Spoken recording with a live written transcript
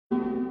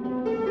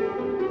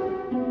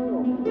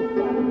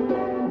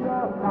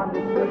Time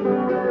to take the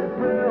red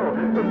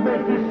pill to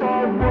make this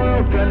our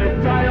world.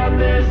 Gonna die on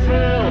this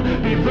hill.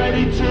 Be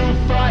ready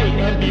to fight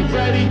and be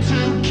ready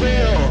to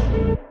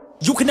kill.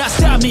 You cannot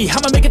stop me,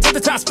 I'ma make it to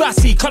the top,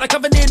 spicy. Call a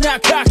covenant,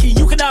 not cocky.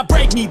 You cannot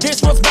break me,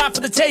 this world's mine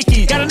for the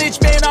taking. Got an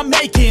itch, man, I'm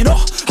making.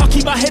 Oh, I'll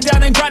keep my head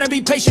down and grind and be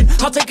patient.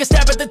 I'll take a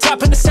stab at the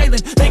top and the sailing.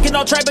 They can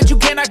all try, but you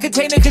cannot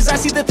contain it. Cause I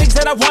see the things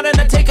that I want and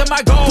I take on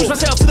my goals. Push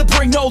myself to the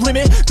brink, no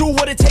limit. Do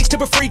what it takes to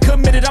be free,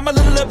 committed. I'm a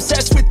little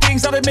obsessed with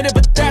things, I'll admit it.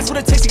 But that's what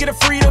it takes to get a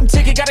freedom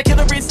ticket. Got a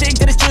killer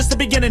instinct and it's just the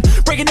beginning.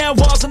 Breaking down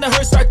walls and the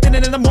hurt start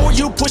thinning. And the more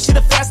you push it,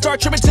 the fast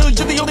start trimming. Till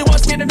you're the only one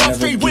standing up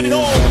straight, winning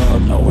all.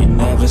 No, we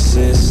never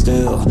sit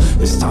still.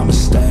 It's time to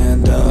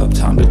stand up,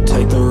 time to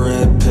take the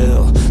red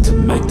pill. To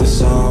make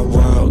this our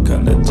world,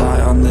 gonna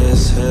die on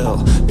this hill.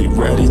 Be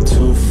ready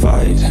to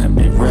fight and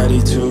be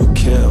ready to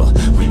kill.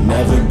 We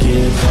never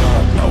give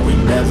up, no, we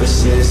never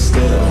sit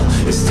still.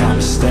 It's time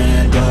to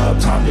stand up,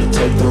 time to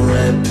take the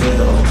red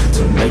pill.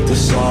 To make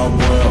this our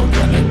world,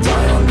 gonna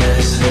die on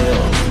this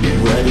hill. Be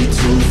ready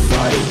to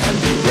fight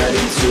and be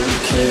ready to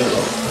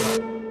kill.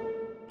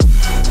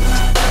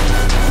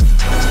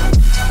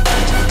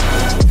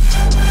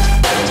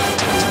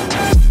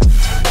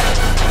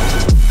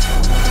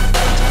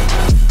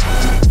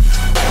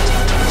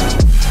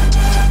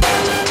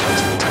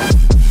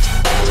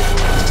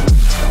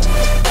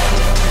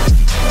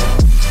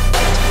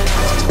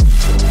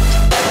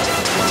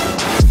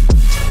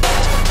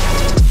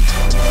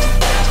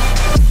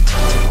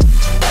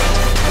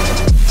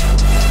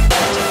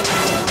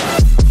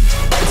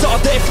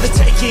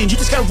 You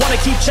just gotta wanna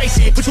keep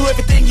chasing, put through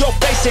everything you're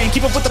facing.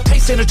 Keep up with the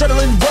pacing,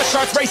 adrenaline rush,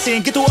 hearts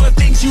racing. Get through all the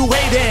things you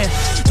hate in.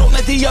 Don't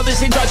let the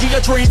others indulge in your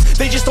dreams.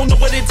 They just don't know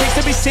what it takes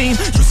to be seen.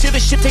 You see the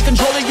shit take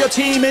control of your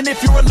team. And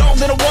if you're alone,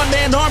 then a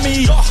one-man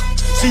army.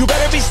 So you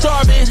better be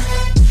starving,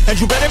 and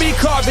you better be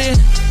carving.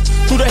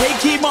 Through the hate,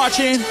 keep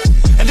marching,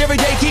 and every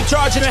day keep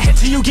charging ahead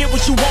till you get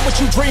what you want, what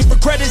you dream.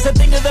 Regret is a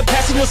thing of the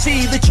past, and you'll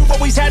see that you've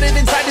always had it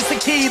inside. It's the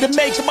key to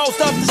make the most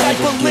of this life.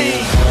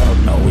 Believe.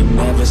 No, we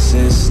never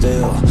sit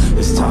still.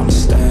 It's time to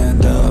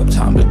stand up,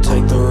 time to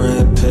take the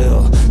red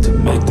pill. To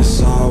make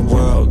this our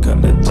world,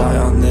 gonna die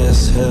on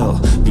this hill.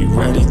 Be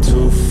ready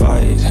to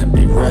fight and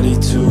be ready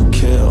to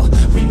kill.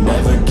 We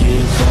never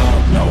give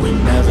up, no, we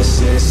never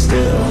sit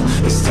still.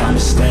 It's time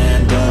to stand